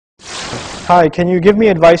Hi, can you give me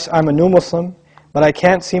advice? I'm a new Muslim, but I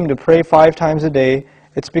can't seem to pray 5 times a day.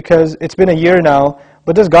 It's because it's been a year now,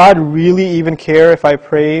 but does God really even care if I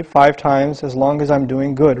pray 5 times as long as I'm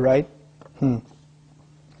doing good, right?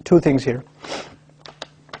 Two things here.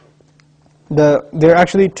 There are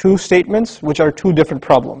actually 2 statements which are 2 different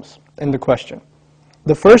problems in the question.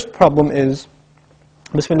 The first problem is,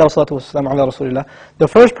 Bismillah, wa-s-salatu, wa-s-salamu ala Rasulillah. The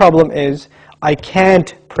first problem is, I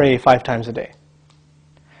can't pray 5 times a day.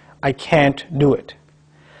 I can't do it.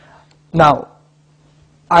 Now,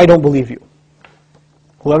 I don't believe you.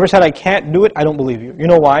 Whoever said I can't do it, I don't believe you. You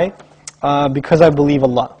know why? Because I believe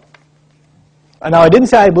Allah. And now I didn't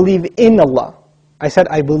say I believe in Allah. I said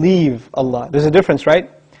I believe Allah. There's a difference,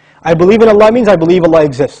 right? I believe in Allah means I believe Allah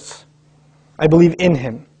exists. I believe in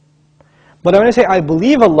Him. But when I say I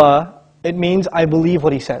believe Allah, it means I believe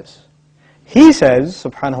what He says. He says,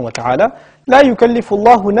 subhanahu wa ta'ala, لا يكلف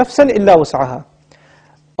الله نفسا إلا وسعها.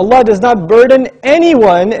 Allah does not burden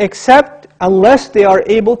anyone except unless they are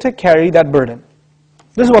able to carry that burden.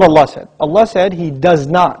 This is what Allah said. Allah said He does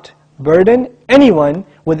not burden anyone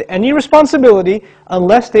with any responsibility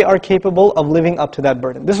unless they are capable of living up to that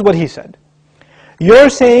burden. This is what He said. You're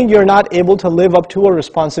saying you're not able to live up to a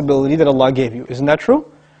responsibility that Allah gave you. Isn't that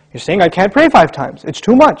true? You're saying I can't pray 5 times. It's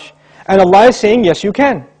too much. And Allah is saying yes you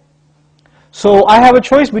can. So I have a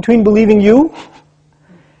choice between believing you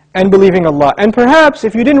and believing Allah. And perhaps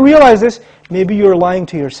if you didn't realize this, maybe you're lying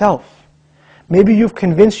to yourself. Maybe you've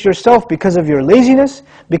convinced yourself because of your laziness,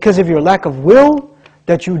 because of your lack of will,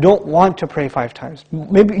 that you don't want to pray 5 times.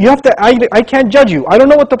 Maybe you have to, I can't judge you. I don't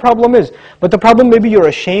know what the problem is. But the problem, maybe you're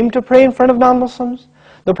ashamed to pray in front of non-Muslims.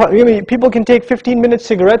 People can take 15-minute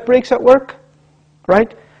cigarette breaks at work,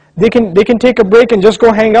 right? They can take a break and just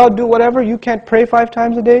go hang out, do whatever. You can't pray 5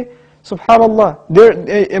 times a day. SubhanAllah.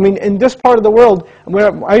 In this part of the world, where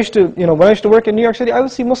I used to, when I used to work in New York City, I would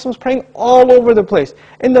see Muslims praying all over the place.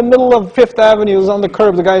 In the middle of 5th Avenue, on the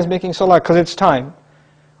curb, the guy is making salat because it's time.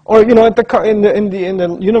 Or in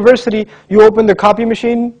the university, you open the copy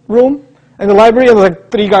machine room in the library, and there's like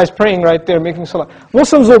 3 guys praying right there, making salat.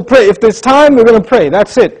 Muslims will pray. If there's time, we're going to pray.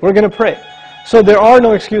 That's it. We're going to pray. So there are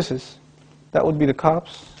no excuses. That would be the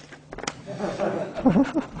cops.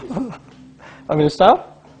 I'm going to stop?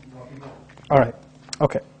 Alright,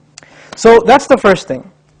 okay. So that's the first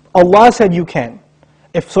thing. Allah said you can.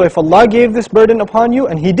 If Allah gave this burden upon you,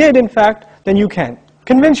 and He did in fact, then you can.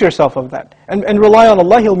 Convince yourself of that. And rely on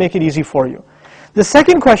Allah, He'll make it easy for you. The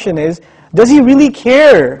second question is, does He really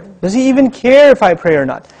care? Does He even care if I pray or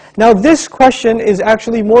not? Now this question is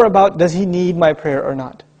actually more about, does He need my prayer or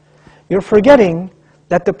not? You're forgetting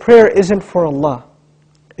that the prayer isn't for Allah.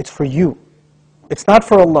 It's for you. It's not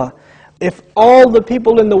for Allah. If all the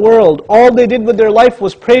people in the world, all they did with their life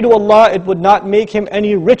was pray to Allah, it would not make Him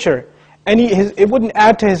any richer. It wouldn't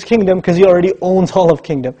add to His kingdom because He already owns all of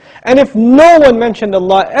kingdom. And if no one mentioned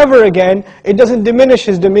Allah ever again, it doesn't diminish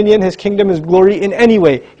His dominion, His kingdom, His glory in any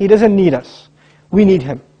way. He doesn't need us. We need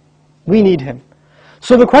Him. We need Him.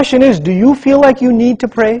 So the question is, do you feel like you need to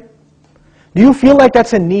pray? Do you feel like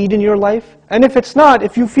that's a need in your life? And if it's not,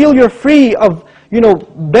 if you feel you're free of,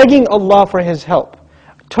 begging Allah for His help,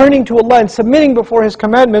 turning to Allah and submitting before His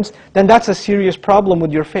commandments, then that's a serious problem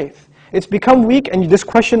with your faith. It's become weak, and this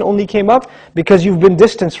question only came up because you've been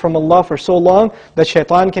distanced from Allah for so long that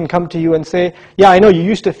shaitan can come to you and say, yeah, I know you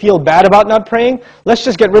used to feel bad about not praying, let's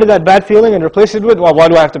just get rid of that bad feeling and replace it with, well, why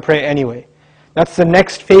do I have to pray anyway? That's the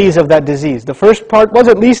next phase of that disease. The first part was,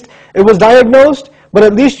 at least it was diagnosed, but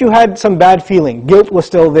at least you had some bad feeling. Guilt was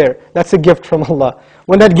still there. That's a gift from Allah.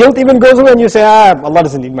 When that guilt even goes away and you say, Allah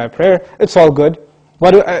doesn't need my prayer, it's all good.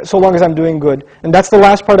 So long as I'm doing good. And that's the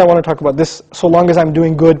last part I want to talk about, this so long as I'm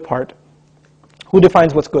doing good part. Who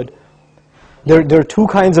defines what's good? There are 2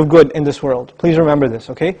 kinds of good in this world. Please remember this,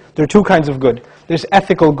 okay? There are 2 kinds of good. There's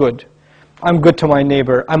ethical good. I'm good to my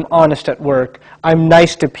neighbor. I'm honest at work. I'm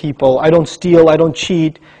nice to people. I don't steal. I don't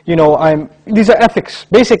cheat. These are ethics,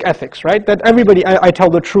 basic ethics, right? That everybody, I tell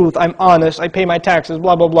the truth. I'm honest. I pay my taxes,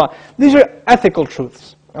 blah, blah, blah. These are ethical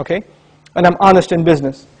truths, okay? And I'm honest in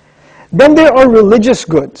business. Then there are religious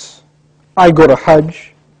goods. I go to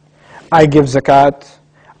Hajj. I give Zakat.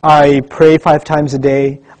 I pray 5 times a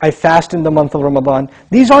day. I fast in the month of Ramadan.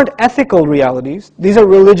 These aren't ethical realities. These are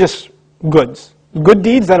religious goods. Good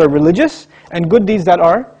deeds that are religious and good deeds that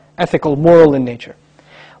are ethical, moral in nature.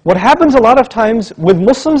 What happens a lot of times with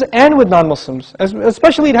Muslims and with non-Muslims,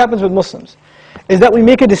 especially it happens with Muslims, is that we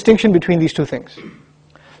make a distinction between these 2 things.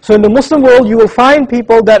 So in the Muslim world, you will find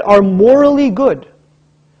people that are morally good.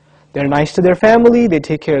 They're nice to their family, they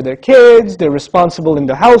take care of their kids, they're responsible in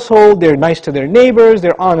the household, they're nice to their neighbors,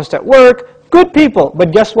 they're honest at work. Good people,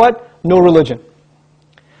 but guess what? No religion.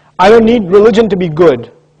 I don't need religion to be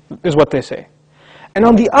good, is what they say. And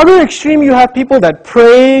on the other extreme, you have people that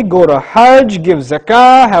pray, go to Hajj, give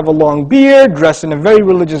Zakah, have a long beard, dress in a very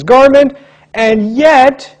religious garment, and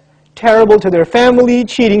yet terrible to their family,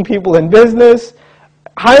 cheating people in business,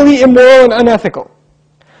 highly immoral and unethical.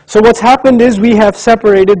 So what's happened is we have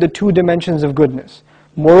separated the two dimensions of goodness.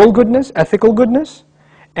 Moral goodness, ethical goodness,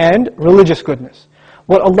 and religious goodness.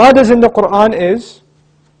 What Allah does in the Quran is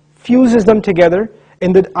fuses them together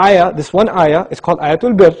in the ayah, this one ayah, it's called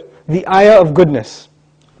Ayat-ul-birr, the ayah of goodness.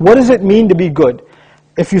 What does it mean to be good?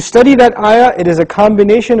 If you study that ayah, it is a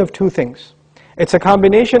combination of two things. It's a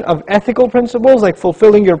combination of ethical principles like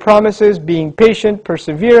fulfilling your promises, being patient,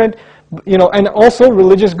 perseverant, and also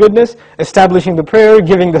religious goodness, establishing the prayer,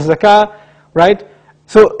 giving the zakah, right?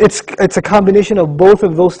 So it's a combination of both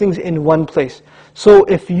of those things in one place. So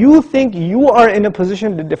if you think you are in a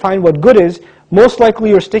position to define what good is, most likely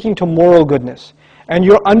you're sticking to moral goodness. And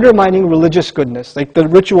you're undermining religious goodness, like the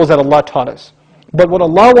rituals that Allah taught us. But what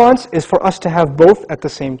Allah wants is for us to have both at the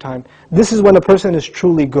same time. This is when a person is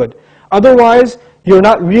truly good. Otherwise, you're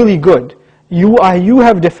not really good. You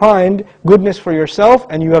have defined goodness for yourself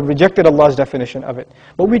and you have rejected Allah's definition of it.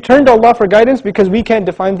 But we turn to Allah for guidance because we can't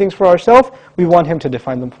define things for ourselves. We want Him to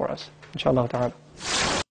define them for us. Inshallah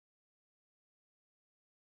ta'ala.